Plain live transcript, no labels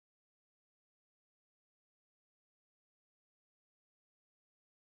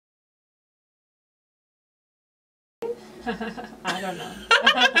I don't know.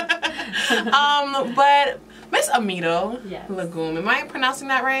 But Miss Aamito Yes. Lagum, am I pronouncing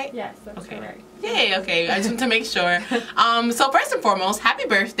that right? Yes, that's correct. Yay, okay. I just want to make sure. So first and foremost, happy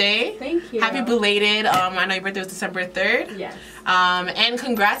birthday. Thank you. Happy belated. I know your birthday was December 3rd. Yes. And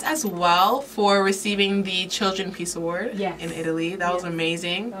congrats as well for receiving the Children Peace Award in Italy. That was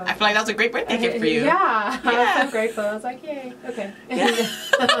amazing. I feel like that was a great birthday gift for you. Yeah. I was so grateful. I was like, yay. Okay.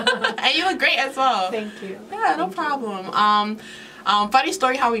 And you look great as well. Thank you. Yeah, no problem. Funny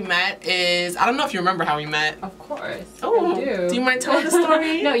story how we met is, I don't know if you remember how we met. Of course. Oh, I do. Do you mind telling the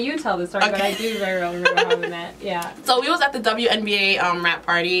story? No, you tell the story, but I do very well remember how we met. Yeah. So we was at the WNBA rap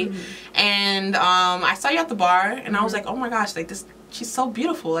party, and I saw you at the bar, and I was like, oh my gosh, like this, she's so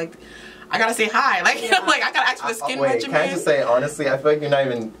beautiful. Like, I gotta say hi. Like, like I gotta ask for the skin regimen. Can I just say honestly, I feel like you're not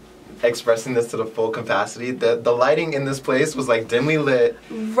even expressing this to the full capacity. The lighting in this place was like dimly lit.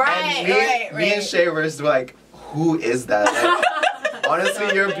 Right, and me and Shay were just like, who is that? Like,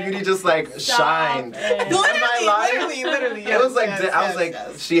 honestly, your beauty just like shined. Literally. It was like I was like,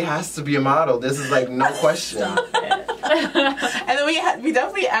 she has to be a model. This is like no question. And then we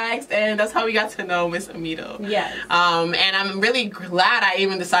definitely asked, and that's how we got to know Miss Aamito. Yes. And I'm really glad I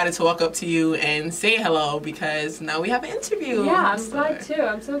even decided to walk up to you and say hello, because now we have an interview. Yeah, I'm glad too.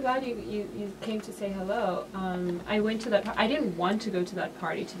 I'm so glad you came to say hello. I went to that. I didn't want to go to that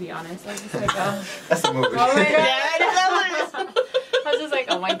party, to be honest. I was just like, oh. That's a movie. Oh my god. I was just like,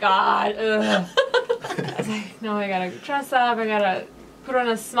 oh my god. Ugh. I was like, no, I gotta dress up. I gotta put on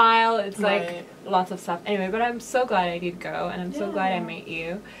a smile. It's like lots of stuff. Anyway, but I'm so glad I did go, and I'm so glad I met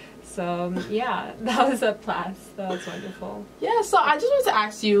you. So yeah, that was a blast. That was wonderful. Yeah. So I just wanted to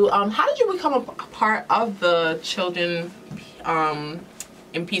ask you, how did you become a part of the Children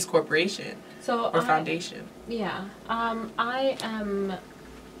in Peace Corporation or Foundation? Yeah. I am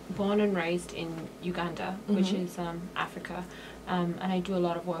born and raised in Uganda, which is Africa, and I do a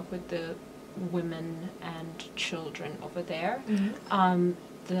lot of work with the women and children over there.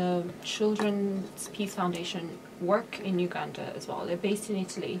 The Children's Peace Foundation work in Uganda as well. They're based in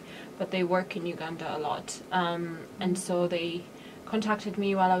Italy, but they work in Uganda a lot. And so they contacted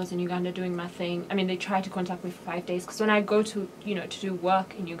me while I was in Uganda doing my thing. I mean, they tried to contact me for 5 days, because when I go to, to do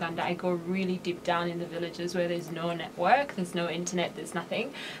work in Uganda, I go really deep down in the villages where there's no network, there's no internet, there's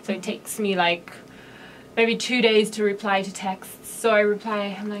nothing. So it takes me like maybe 2 days to reply to texts. So I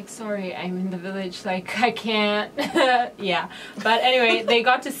reply, I'm like, sorry, I'm in the village, like, I can't. Yeah. But anyway, they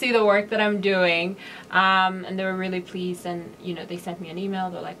got to see the work that I'm doing, and they were really pleased, and, they sent me an email.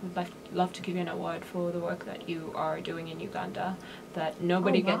 They're like, we'd love to give you an award for the work that you are doing in Uganda that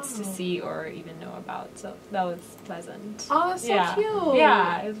nobody gets to see or even know about. So that was pleasant. Oh, that's so cute.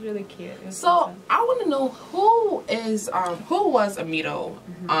 Yeah, it was really cute. So awesome. I want to know, who was Aamito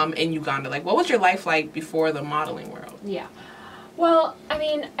in Uganda? Like, what was your life like before the modeling world? Yeah. Well, I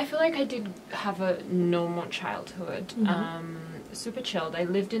mean, I feel like I did have a normal childhood. Super chilled. I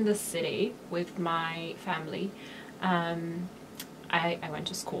lived in the city with my family. I went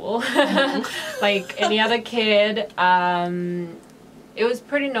to school like any other kid. It was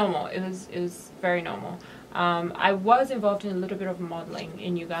pretty normal. It was very normal. I was involved in a little bit of modeling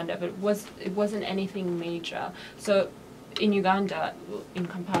in Uganda, but it wasn't anything major. So in Uganda, in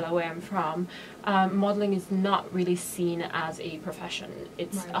Kampala, where I'm from, modeling is not really seen as a profession.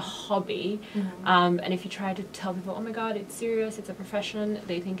 It's a hobby. And if you try to tell people, oh my god, it's serious, it's a profession,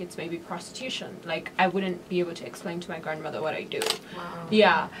 they think it's maybe prostitution. Like, I wouldn't be able to explain to my grandmother what I do. Wow.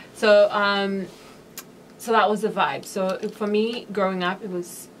 Yeah. So so that was the vibe. So for me, growing up, it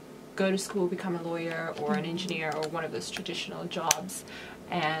was go to school, become a lawyer or an engineer or one of those traditional jobs.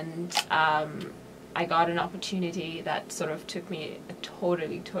 And I got an opportunity that sort of took me a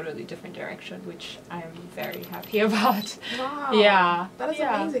totally different direction, which I'm very happy about. Wow. Yeah. That is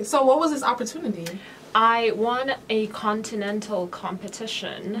amazing. So what was this opportunity? I won a continental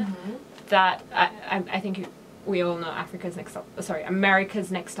competition that I think we all know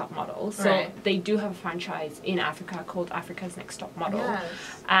America's Next Top Model. So they do have a franchise in Africa called Africa's Next Top Model. Yes.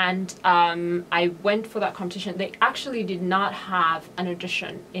 And I went for that competition. They actually did not have an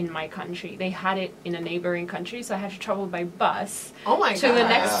audition in my country. They had it in a neighboring country, so I had to travel by bus to the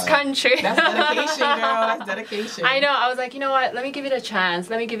next country. That's dedication, girl. That's dedication. I know. I was like, you know what? Let me give it a chance.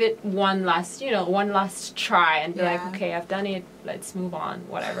 Let me give it one last try and be like, okay, I've done it. Let's move on.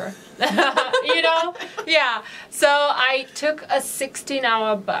 Whatever. Yeah. So I took a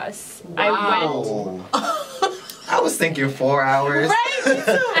 16-hour bus. Wow. I was thinking 4 hours. Right, me too.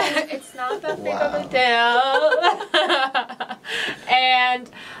 It's not that big of a deal. And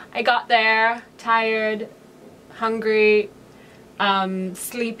I got there, tired, hungry,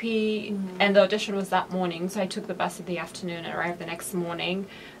 sleepy, and the audition was that morning, so I took the bus in the afternoon and arrived the next morning.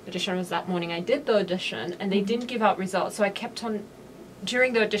 The audition was that morning. I did the audition, and they didn't give out results, so I kept on.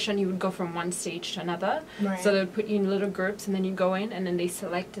 During the audition, you would go from one stage to another. Right. So they would put you in little groups, and then you go in, and then they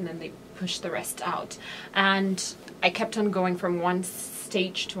select, and then they push the rest out. And I kept on going from one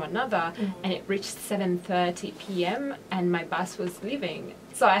stage to another, and it reached 7:30 p.m. and my bus was leaving.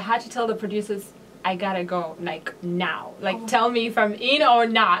 So I had to tell the producers, I gotta go, like, now. Like, tell me if I'm in or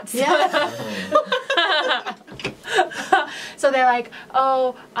not. Yeah. So they're like,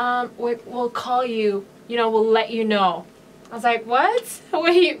 oh, we'll call you, we'll let you know. I was like, what?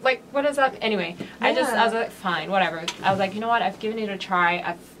 What is that? Anyway, I was like, fine, whatever. I was like, you know what? I've given it a try.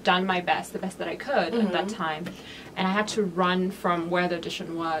 I've done my best, the best that I could at that time. And I had to run from where the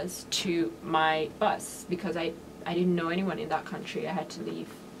audition was to my bus because I didn't know anyone in that country. I had to leave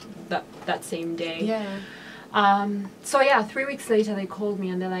that same day. Yeah. So yeah, 3 weeks later they called me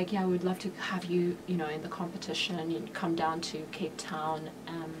and they're like, yeah, we'd love to have you, in the competition. You'd come down to Cape Town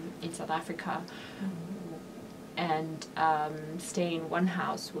in South Africa. And stay in one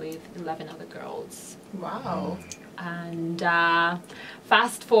house with 11 other girls. Wow. And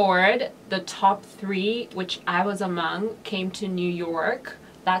fast forward, the top 3, which I was among, came to New York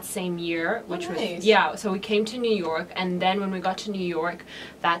that same year. Which was so we came to New York, and then when we got to New York,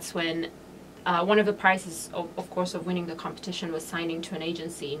 that's when one of the prizes, of course, of winning the competition was signing to an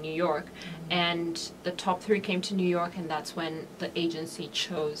agency in New York. And the top 3 came to New York, and that's when the agency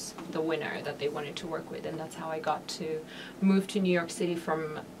chose the winner that they wanted to work with. And that's how I got to move to New York City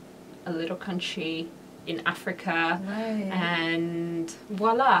from a little country in Africa. Right. And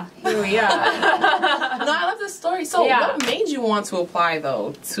voila, here we are. No, I love this story. So what made you want to apply,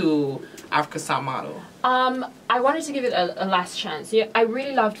 though, to Africa's Top Model? I wanted to give it a last chance. Yeah, I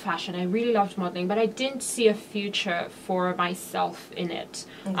really loved fashion. I really loved modeling, but I didn't see a future for myself in it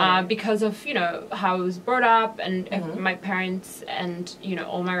because of how I was brought up, and my parents and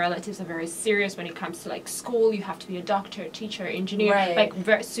all my relatives are very serious when it comes to like school. You have to be a doctor, teacher, engineer, like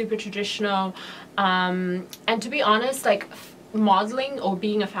very super traditional. And to be honest, like modeling or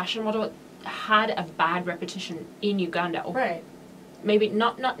being a fashion model had a bad reputation in Uganda. Maybe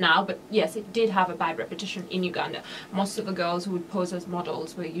not now, but yes, it did have a bad reputation in Uganda. Most of the girls who would pose as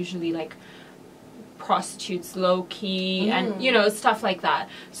models were usually like prostitutes, low-key, and stuff like that.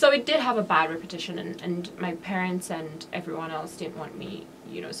 So it did have a bad reputation, and my parents and everyone else didn't want me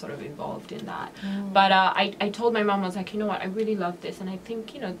sort of involved in that. But I told my mom, I was like, you know what, I really love this, and I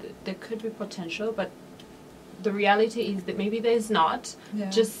think there could be potential, but the reality is that maybe there's not.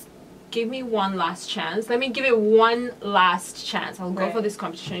 Just give me one last chance. Let me give it one last chance. I'll go for this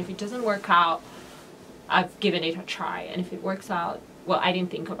competition. If it doesn't work out, I've given it a try. And if it works out, well, I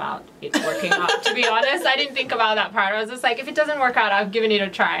didn't think about it working out, to be honest. I didn't think about that part. I was just like, if it doesn't work out, I've given it a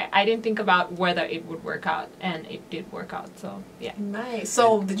try. I didn't think about whether it would work out, and it did work out, so yeah. Nice.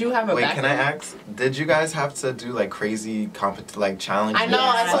 So did you have a Wait, can I ask, did you guys have to do like crazy challenges? I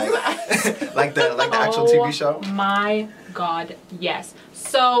know. Like the actual TV show? My God, yes.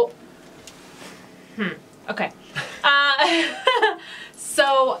 So, okay.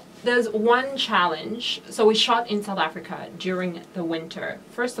 So there's one challenge. So we shot in South Africa during the winter.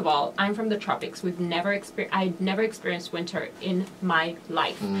 First of all, I'm from the tropics. I'd never experienced winter in my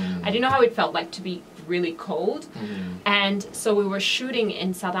life. I didn't know how it felt like to be really cold. And so we were shooting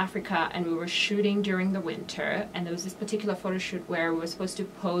in South Africa, and we were shooting during the winter, and there was this particular photo shoot where we were supposed to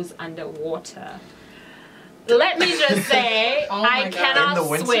pose underwater. Let me just say, I cannot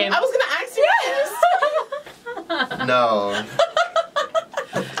swim. I was going to ask you this. No.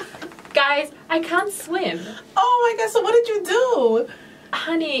 Guys, I can't swim. Oh my God, so what did you do?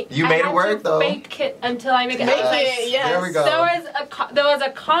 Honey, you made it work though. Fake it until I make it. Yes. There we go. There was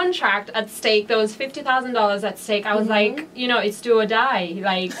a contract at stake. There was $50,000 at stake. I was like, it's do or die.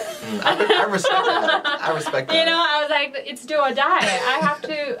 Like, I respect that. I respect that. I was like, it's do or die. I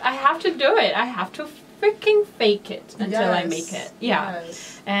have to do it. I have to freaking fake it until I make it. Yeah.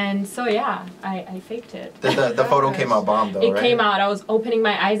 And so I faked it. The photo came out bomb though, It came out. I was opening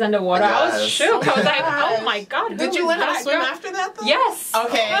my eyes underwater. I was shook. I was like, oh my God. Did you learn how to swim after that though? Yes.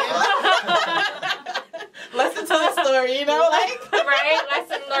 Okay. Listen to the story, Right?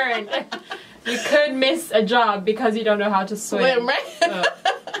 Lesson learned. You could miss a job because you don't know how to swim. Right?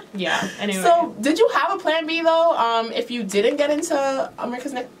 Yeah. Anyway. So, did you have a plan B though? If you didn't get into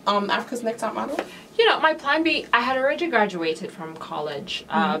Africa's Next Top Model? My plan B, I had already graduated from college.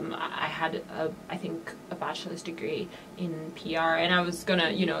 I had, I think, a bachelor's degree in PR, and I was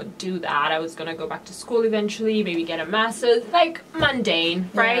gonna, do that. I was gonna go back to school eventually, maybe get a master's, like mundane,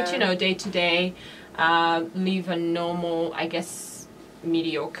 right? Day to day, live a normal, I guess,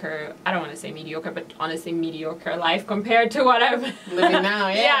 mediocre, I don't want to say mediocre, but honestly mediocre life compared to what I'm living now.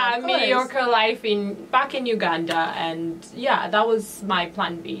 Yeah, mediocre life back in Uganda, and yeah, that was my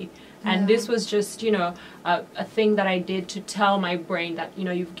plan B. And this was just, you know, a thing that I did to tell my brain that, you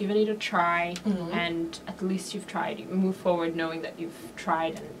know, you've given it a try, and at least you've tried. You move forward knowing that you've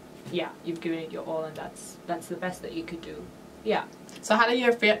tried, and yeah, you've given it your all, and that's the best that you could do. Yeah. So how do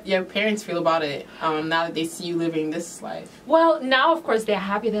your parents feel about it now that they see you living this life? Well, now of course they're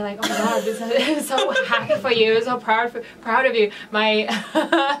happy. They're like, oh my God, I'm so happy for you, so proud of you. My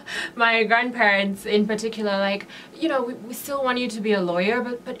my grandparents in particular, like, you know, we still want you to be a lawyer,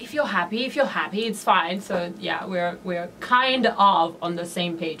 but if you're happy, it's fine. So yeah, we're kind of on the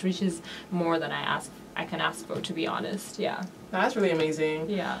same page, which is more than I can ask for, to be honest. Yeah. That's really amazing.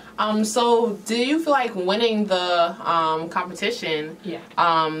 Yeah. So do you feel like winning the competition,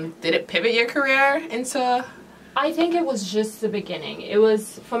 did it pivot your career into? I think it was just the beginning. It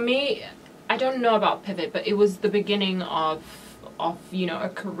was, for me, I don't know about pivot, but it was the beginning of you know, a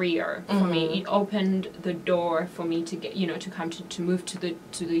career for me. It opened the door for me to get, you know, to move to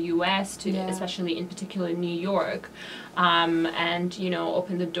the US, especially in particular New York, and you know,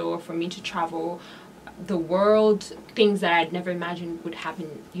 opened the door for me to travel the world. Things that I'd never imagined would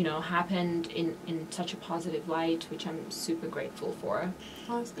happen, you know, happened in such a positive light, which I'm super grateful for.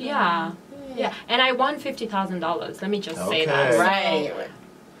 Awesome. Yeah. And I won $50,000. Let me just say that. Right.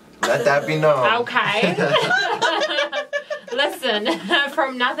 Let that be known. Okay. Listen,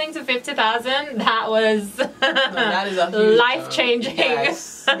 from nothing to 50,000, that was life changing.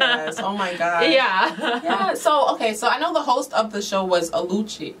 Yes. Oh my God. Yeah. So I know the host of the show was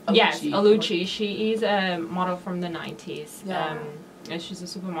Aluchi. Yes, Aluchi. She is a model from the 90s. Yeah. And she's a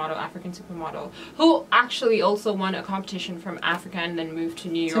supermodel, African supermodel, who actually also won a competition from Africa and then moved to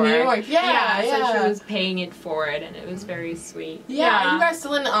New York. So she was paying it forward, and it was very sweet. Yeah. Are you guys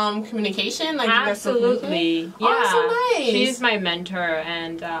still in communication? Like, absolutely. Yeah. Oh, so nice. She's my mentor,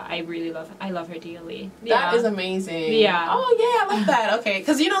 and I love her dearly. That is amazing. Yeah. Oh yeah, I love that. Okay,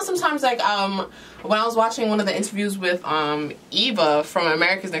 because you know sometimes like when I was watching one of the interviews with Eva from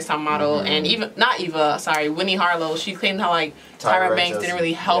America's Next Top Model, and Winnie Harlow, she claimed how like Tyra Banks didn't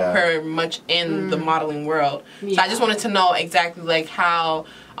really help her much in the modeling world. So I just wanted to know exactly like how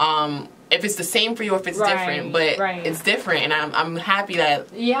if it's the same for you or if it's different, but it's different, and I'm happy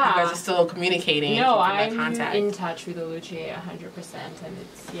that you guys are still communicating. No, and I'm contact. in touch with Aluchi 100%, and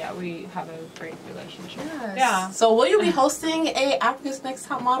it's we have a great relationship. Yes. Yeah. So will you be hosting a Africa's Next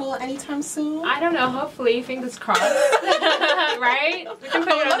Top Model anytime soon? I don't know. Hopefully, fingers crossed. Right? We can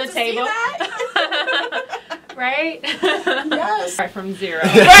put it on the table. Right? Yes. Start from zero.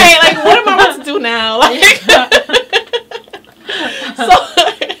 Right. Like, what am I about to do now? Like,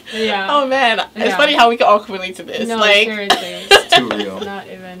 yeah. Oh man, it's funny how we can all relate to this. No, like, seriously, it's too real. Not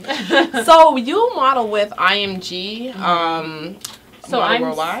even. So you model with IMG. So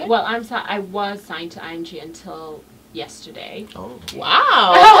worldwide. Well, I was signed to IMG until yesterday. Oh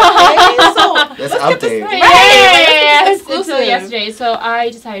wow! Okay, so that's outdated. Until yesterday. So I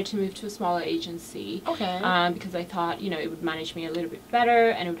decided to move to a smaller agency. Okay. Because I thought, you know, it would manage me a little bit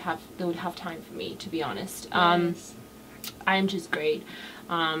better, and they would have time for me, to be honest. Nice. IMG is great.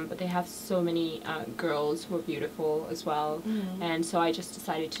 But they have so many girls who are beautiful as well, and so I just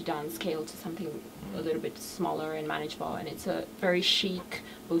decided to downscale to something a little bit smaller and manageable, and it's a very chic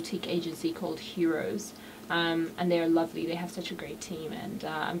boutique agency called Heroes, and they're lovely. They have such a great team, and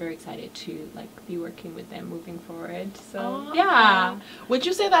I'm very excited to be working with them moving forward. So yeah. Would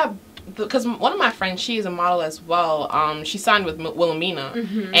you say that, because one of my friends, she is a model as well, she signed with Wilhelmina,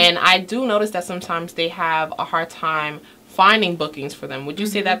 and I do notice that sometimes they have a hard time finding bookings for them. Would you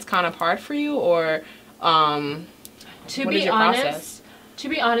say that's kind of hard for you, or to be honest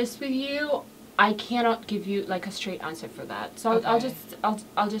with you, I cannot give you like a straight answer for that. So okay.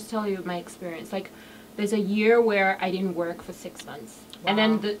 I'll just tell you my experience. Like, there's a year where I didn't work for 6 months, wow. And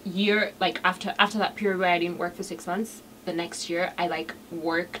then the year after that period where I didn't work for 6 months, the next year I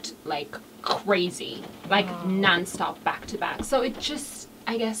worked like crazy, like non-stop, back to back. So it just,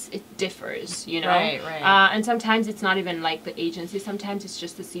 I guess it differs, you know. Right. And sometimes it's not even like the agency. Sometimes it's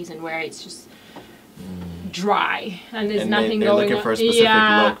just the season where it's just dry and there's nothing going on. Looking for a specific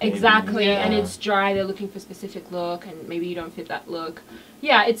look. Maybe. Exactly. Yeah. And it's dry. They're looking for a specific look, and maybe you don't fit that look.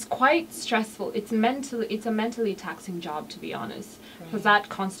 Yeah, it's quite stressful. It's a mentally taxing job, to be honest. Because that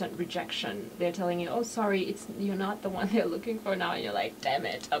constant rejection, they're telling you, oh, sorry, you're not the one they're looking for now, and you're like, damn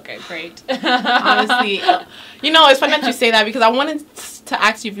it, okay, great. Honestly, it's funny that you say that, because I wanted to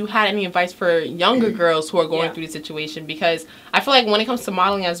ask you if you had any advice for younger girls who are going through this situation, because I feel like when it comes to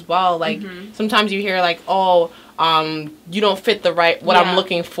modeling as well, sometimes you hear you don't fit the right what I'm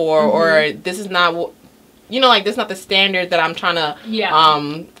looking for, or this is not this is not the standard that I'm trying to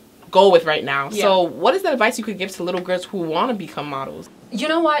go with right now. So what is the advice you could give to little girls who want to become models? You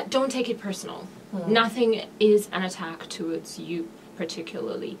know what? Don't take it personal. Nothing is an attack towards you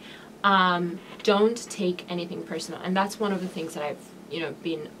particularly. Don't take anything personal. And that's one of the things that I've,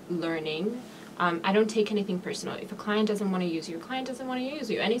 been learning. I don't take anything personal. If a client doesn't want to use you, a client doesn't want to use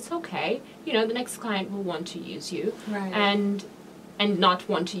you. And it's okay. The next client will want to use you. Right. And not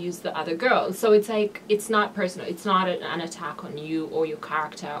want to use the other girls. So it's like, it's not personal. It's not an attack on you or your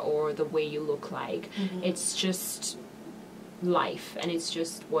character or the way you look like. It's just life, and it's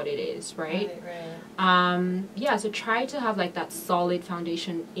just what it is, right? Right. So try to have like that solid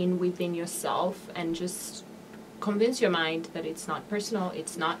foundation within yourself, and just convince your mind that it's not personal,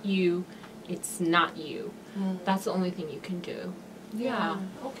 it's not you, it's not you. That's the only thing you can do.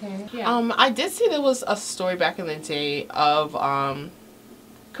 Okay. Yeah. I did see there was a story back in the day of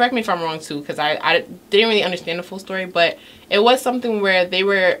correct me if I'm wrong too, because I didn't really understand the full story, but it was something where they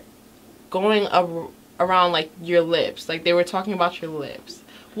were going around like your lips, like they were talking about your lips.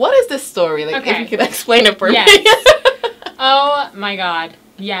 What is this story? Like, if you could explain it for me. Oh my god.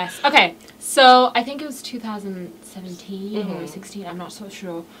 Yes. Okay. So I think it was 2017 or 16. I'm not so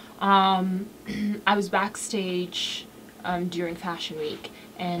sure. I was backstage during Fashion Week,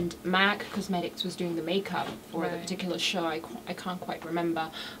 and MAC Cosmetics was doing the makeup for the particular show. I can't quite remember,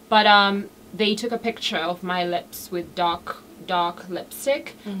 but they took a picture of my lips with dark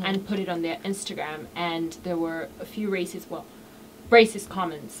lipstick and put it on their Instagram, and there were a few racist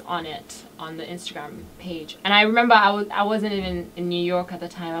comments on it on the Instagram page. And I remember I wasn't even in New York at the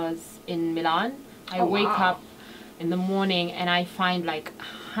time. I was in Milan. I wake up in the morning and I find like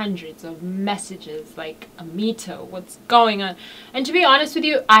hundreds of messages like, Aamito, what's going on? And to be honest with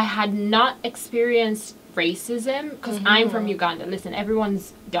you, I had not experienced racism because I'm from Uganda. Listen,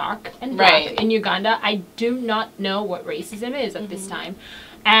 everyone's dark and black in Uganda. I do not know what racism is at this time.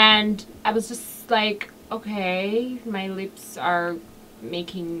 And I was just like, okay, my lips are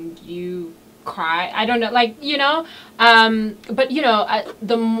making you cry. I don't know, like, but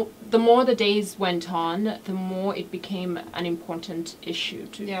the more the days went on, the more it became an important issue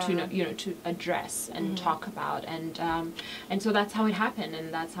to address and talk about, and so that's how it happened,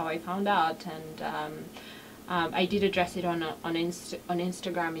 and that's how I found out, and I did address it on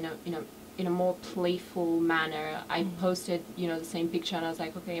Instagram in a more playful manner. I posted the same picture, and I was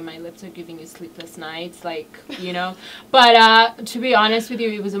like, okay, my lips are giving you sleepless nights, like, but to be honest with you,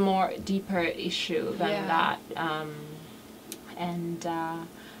 it was a more deeper issue than that, and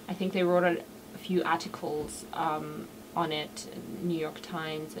I think they wrote a few articles on it, New York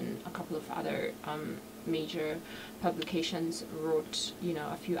Times and a couple of other major publications wrote,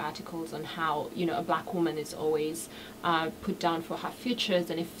 a few articles on how, a black woman is always put down for her features,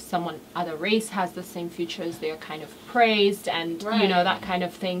 and if someone other race has the same features, they are kind of praised, and that kind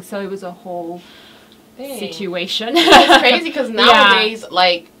of thing. So it was a whole situation. It's crazy because nowadays,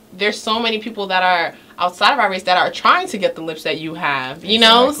 like, there's so many people that are outside of our race that are trying to get the lips that you have,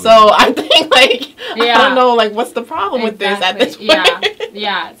 so I think, like, I don't know, like, what's the problem with this at this point?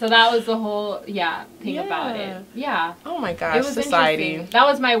 So that was the whole thing about it. Oh my gosh, it was society. That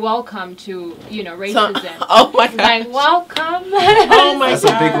was my welcome to racism. Oh my gosh. Like, welcome. Oh my gosh.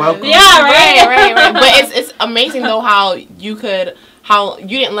 That's a big welcome. Yeah, right. But it's amazing though how you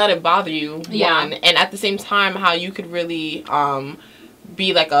didn't let it bother you, one, and at the same time how you could really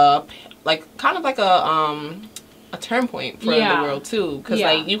be like a turn point for the world too, because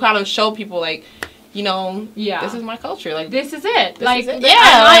like you kind of show people like, this is my culture, like this is it, like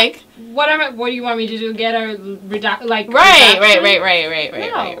what do you want me to do, get a right,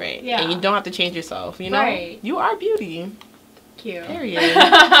 and you don't have to change yourself, right. You are beauty. Cute. Period.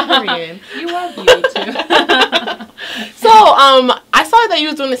 You are beauty too. So I saw that you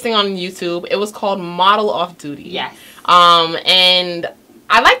was doing this thing on YouTube. It was called Model Off Duty. Yes. And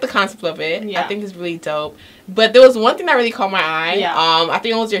I like the concept of it. I think it's really dope. But there was one thing that really caught my eye. I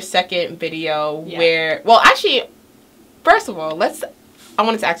think it was your second video where, well, actually, first of all, I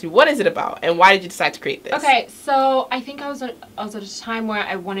wanted to ask you, what is it about, and why did you decide to create this? Okay, so I think I was at a time where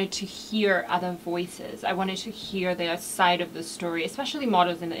I wanted to hear other voices. I wanted to hear their side of the story, especially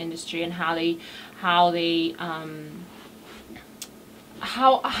models in the industry, and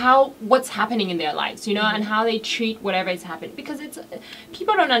what's happening in their lives, and how they treat whatever is happening, because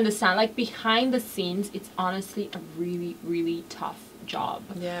people don't understand, like, behind the scenes, it's honestly a really, really tough job.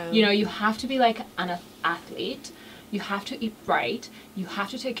 You have to be like an athlete. You have to eat right. You have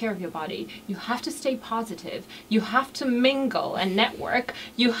to take care of your body. You have to stay positive. You have to mingle and network.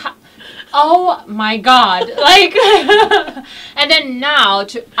 Oh my God. Like, and then now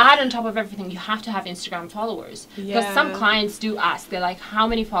to add on top of everything, you have to have Instagram followers. Because some clients do ask, they're like, how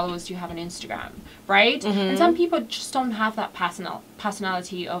many followers do you have on Instagram? Right? And some people just don't have that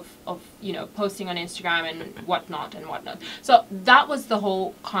personality of, you know, posting on Instagram and whatnot. So that was the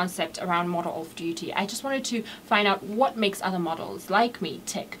whole concept around Model Off Duty. I just wanted to find out what makes other models like me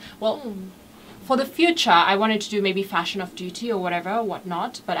tick. Well, for the future, I wanted to do maybe fashion off duty or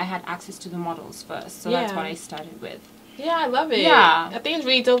whatnot, but I had access to the models first, so that's what I started with. Yeah, I love it. Yeah. I think it's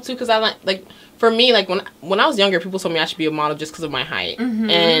really dope too, because I like for me, like when I was younger, people told me I should be a model just because of my height,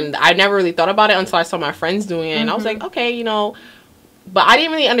 and I never really thought about it until I saw my friends doing it, and I was like, okay, you know. But I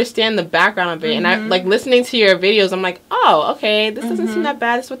didn't really understand the background of it, and I like listening to your videos. I'm like, oh, okay, this doesn't seem that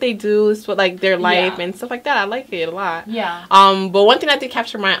bad. This is what they do. This is what like their life and stuff like that. I like it a lot. Yeah. But one thing that did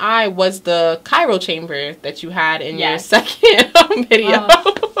capture my eye was the Cairo chamber that you had in your second video.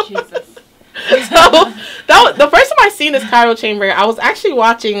 Oh, Jesus. So the first time I seen this Cairo chamber, I was actually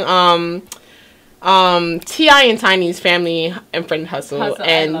watching T.I. and Tiny's Family and Friend Hustle,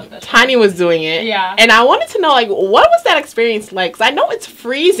 and Tiny was doing it. Yeah. And I wanted to know, like, what was that experience like? Because I know it's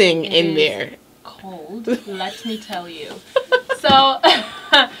freezing in there. Cold, let me tell you. So,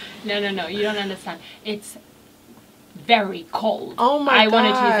 no, you don't understand. It's very cold. Oh my god. I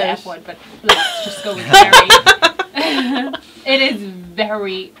wanted to use the F word, but let's just go with very. It is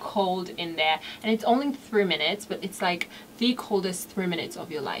very cold in there, and it's only 3 minutes, but it's like the coldest 3 minutes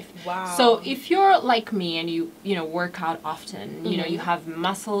of your life. Wow. So if you're like me and you know work out often, you know you have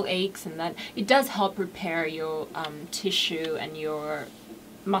muscle aches, and that it does help repair your tissue and your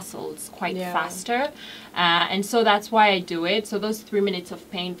muscles quite faster, and so that's why I do it. So those 3 minutes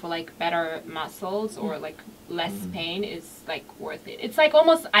of pain for like better muscles or like less pain is like worth it. It's like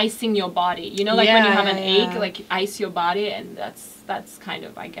almost icing your body, you know, like when you have an ache, like you ice your body, and that's kind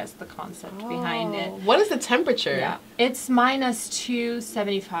of, I guess, the concept behind it. What is the temperature? Yeah, it's minus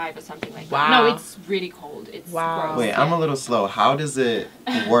 275 or something like that. No, it's really cold. It's gross. Wait, I'm a little slow. How does it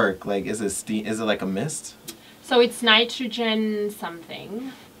work? Like, is it steam? Is it like a mist? So it's nitrogen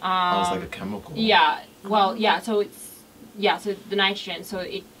something. It's like a chemical. Yeah. Well, yeah. So so the nitrogen. So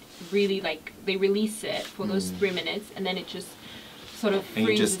it really like they release it for those 3 minutes, and then it just sort of freezes. And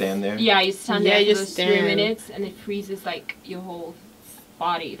you just stand there? Yeah, you stand there for those 3 minutes, and it freezes like your whole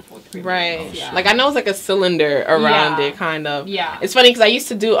body for 3 minutes. Right. Yeah. Like I know it's like a cylinder around it, kind of. Yeah. It's funny because I used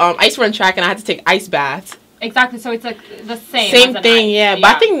to run track, and I had to take ice baths. Exactly. So it's like the same. Same thing, yeah.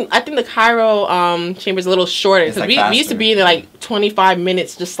 But I think the Cairo chamber is a little shorter, because we used to be in there like 25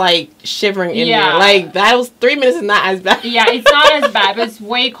 minutes, just like shivering in there. Like that was 3 minutes is not as bad. Yeah, it's not as bad, but it's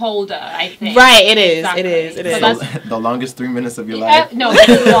way colder, I think. Right. It is. Exactly. It is. So the longest 3 minutes of your life. No,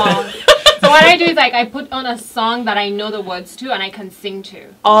 it's long. So what I do is like I put on a song that I know the words to and I can sing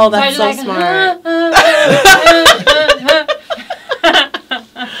to. Oh, that's so smart.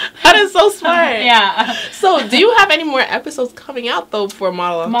 That is so smart. Yeah. So, do you have any more episodes coming out though for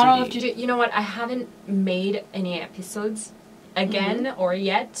Model of Duty? You know what? I haven't made any episodes again or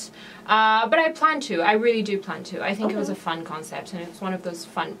yet, but I plan to. I really do plan to. I think it was a fun concept, and it's one of those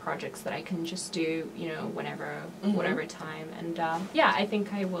fun projects that I can just do, you know, whenever, whatever time. And yeah, I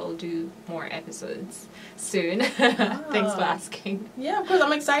think I will do more episodes soon. Thanks for asking. Yeah, of course.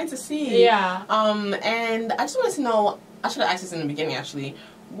 I'm excited to see. Yeah. And I just wanted to know. I should have asked this in the beginning, actually.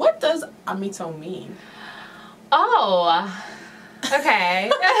 What does Aamito mean? Oh, okay.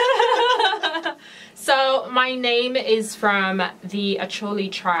 So my name is from the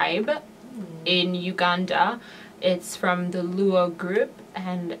Acholi tribe in Uganda. It's from the Luo group,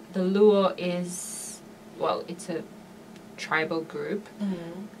 and the Luo is, well, it's a tribal group,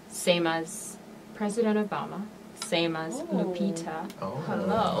 same as President Obama. Same as Lupita. Oh.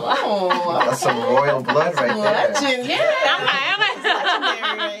 Hello. Oh, that's some royal blood right there. Legend. Yeah, I'm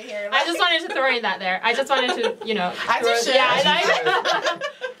legendary right here. I just wanted to throw in that there. I just wanted to, you know.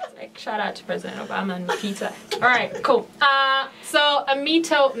 Like, shout out to President Obama and Lupita. All right, cool. So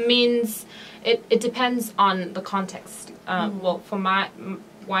Aamito means it depends on the context. Well, for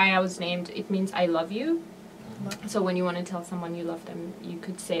why I was named, it means I love you. So when you want to tell someone you love them, you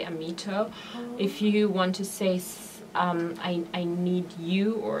could say Aamito. If you want to say I need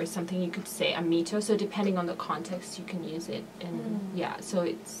you or something, you could say Aamito. So depending on the context, you can use it. And yeah, so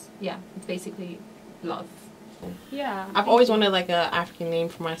it's basically love. Yeah. I've always wanted like an African name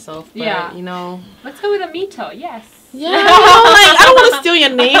for myself, but you know. Let's go with Aamito. Yes. Yeah. You know, like I don't want to steal your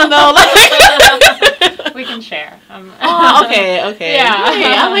name though. Like we can share. Oh, okay. Yeah.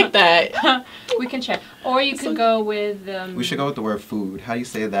 Hey, I like that. We can share. Or you could go with... we should go with the word food. How do you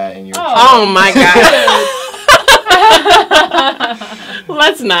say that in your... Oh my god.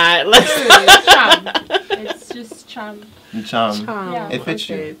 Let's not. It's charm. It's just charm. Charm. Yeah. It fits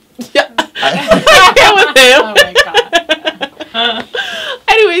you. Yeah. I'm with him. Oh my god.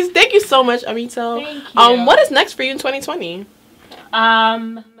 Anyways, thank you so much, Aamito. Thank you. What is next for you in 2020?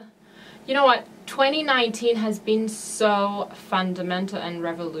 You know what? 2019 has been so fundamental and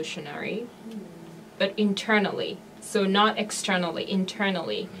revolutionary, but internally. So not externally,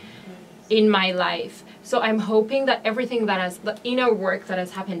 internally in my life. So I'm hoping that everything that has, the inner work that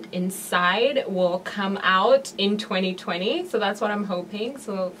has happened inside will come out in 2020. So that's what I'm hoping.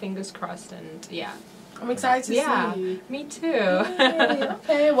 So fingers crossed, and yeah. I'm excited to see. Me too. Yay,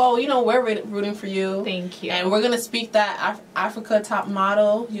 okay, well, you know, we're rooting for you. Thank you. And we're going to speak that Africa Top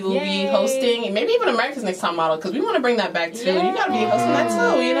Model. You will be hosting, and maybe even America's Next Top Model, because we want to bring that back too. Yay. You got to be hosting that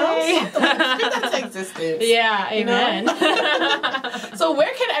too, you know? Speak that to existence. Yeah, amen. So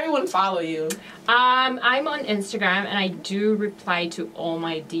where can everyone follow you? I'm on Instagram, and I do reply to all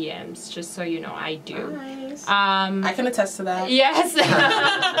my DMs, just so you know, I do. Nice. I can attest to that. Yes.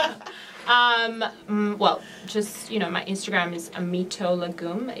 Well, just, you know, my Instagram is Aamito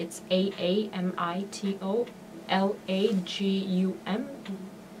Lagum. It's AAMITOLAGUM.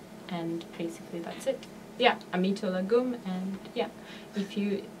 And basically that's it. Yeah, Aamito Lagum. And yeah, if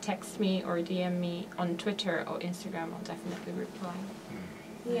you text me or DM me on Twitter or Instagram, I'll definitely reply.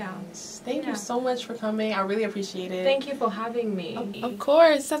 Yeah. Thank you so much for coming. I really appreciate it. Thank you for having me. Of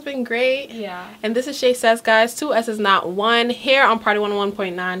course. That's been great. Yeah. And this is Shaysayss, guys. 2 S's, not 1. Here on Party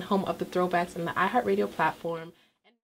 101.9, home of the throwbacks and the iHeartradio platform.